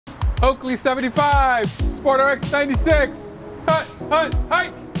Oakley 75, SportRx 96. Hut, hut,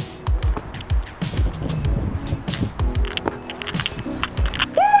 hike.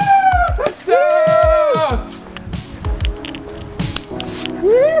 Woo! Touchdown!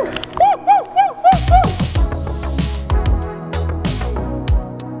 Woo! Woo, woo, woo, woo, woo!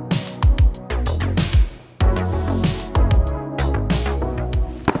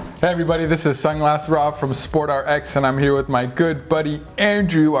 Hey everybody, this is Sunglass Rob from SportRx, and I'm here with my good buddy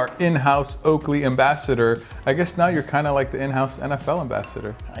Andrew, our in-house Oakley ambassador. I guess now you're kind of like the in-house NFL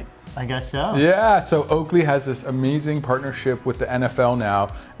ambassador. I guess so. Yeah, so Oakley has this amazing partnership with the NFL now,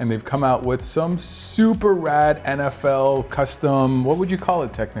 and they've come out with some super rad NFL custom, what would you call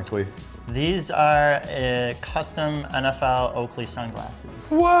it technically? These are custom NFL Oakley sunglasses.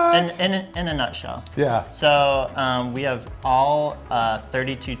 What? In a nutshell. Yeah. So we have all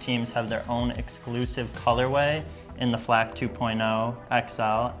 32 teams have their own exclusive colorway in the Flak 2.0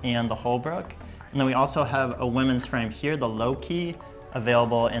 XL and the Holbrook. And then we also have a women's frame here, the low key,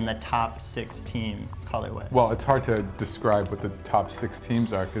 available in the top 6 team colorways. Well, it's hard to describe what the top 6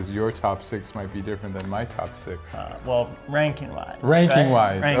 teams are because your top 6 might be different than my top 6. Well, ranking-wise.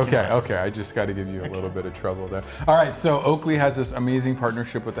 Ranking-wise, right? Okay. I just got to give you a little bit of trouble there. All right, so Oakley has this amazing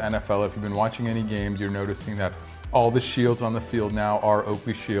partnership with the NFL. If you've been watching any games, you're noticing that all the shields on the field now are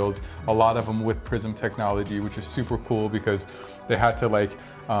Oakley shields. A lot of them with Prizm technology, which is super cool because they had to like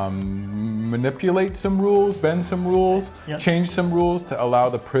manipulate some rules, bend some rules, change some rules to allow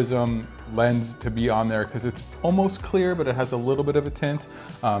the Prizm lens to be on there because it's almost clear, but it has a little bit of a tint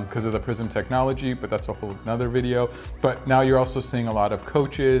because of the Prizm technology, but that's a whole another video. But now you're also seeing a lot of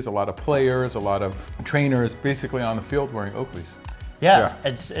coaches, a lot of players, a lot of trainers basically on the field wearing Oakleys. Yeah,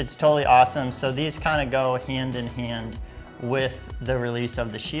 it's totally awesome. So these kind of go hand in hand with the release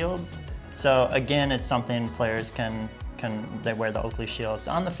of the shields. So again, it's something players they wear the Oakley shields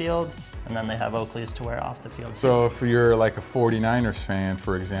on the field, and then they have Oakleys to wear off the field. So if you're like a 49ers fan,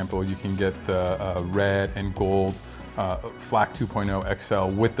 for example, you can get the red and gold Flak 2.0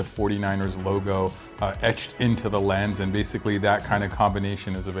 XL with the 49ers logo etched into the lens, and basically that kind of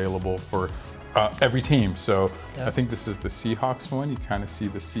combination is available for every team. So I think this is the Seahawks one. You kind of see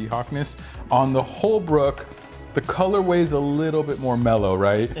the Seahawkness. On the Holbrook, the colorway is a little bit more mellow,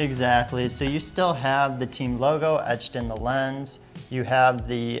 right? Exactly. So you still have the team logo etched in the lens. You have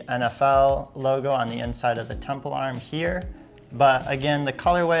the NFL logo on the inside of the temple arm here. But again, the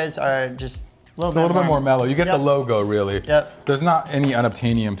colorways are just a little bit more mellow. You get the logo, really. Yep. There's not any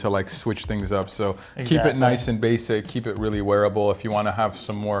unobtainium to like switch things up. So keep it nice and basic, keep it really wearable. If you want to have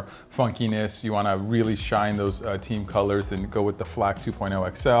some more funkiness, you want to really shine those team colors, then go with the Flak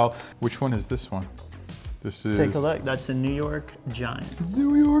 2.0 XL. Which one is this one? Let's take a look. That's the New York Giants.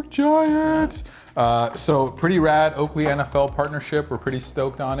 New York Giants. So pretty rad Oakley NFL partnership. We're pretty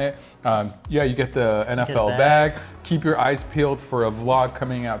stoked on it. Yeah, you get the NFL bag. Keep your eyes peeled for a vlog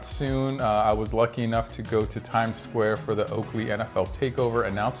coming out soon. I was lucky enough to go to Times Square for the Oakley NFL takeover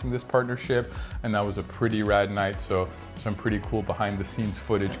announcing this partnership, and that was a pretty rad night. So some pretty cool behind the scenes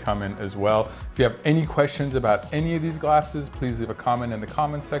footage coming as well. If you have any questions about any of these glasses, please leave a comment in the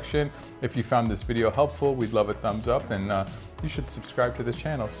comment section. If you found this video helpful, we'd love a thumbs up, and you should subscribe to the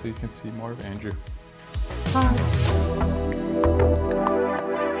channel so you can see more of Andrew. Bye.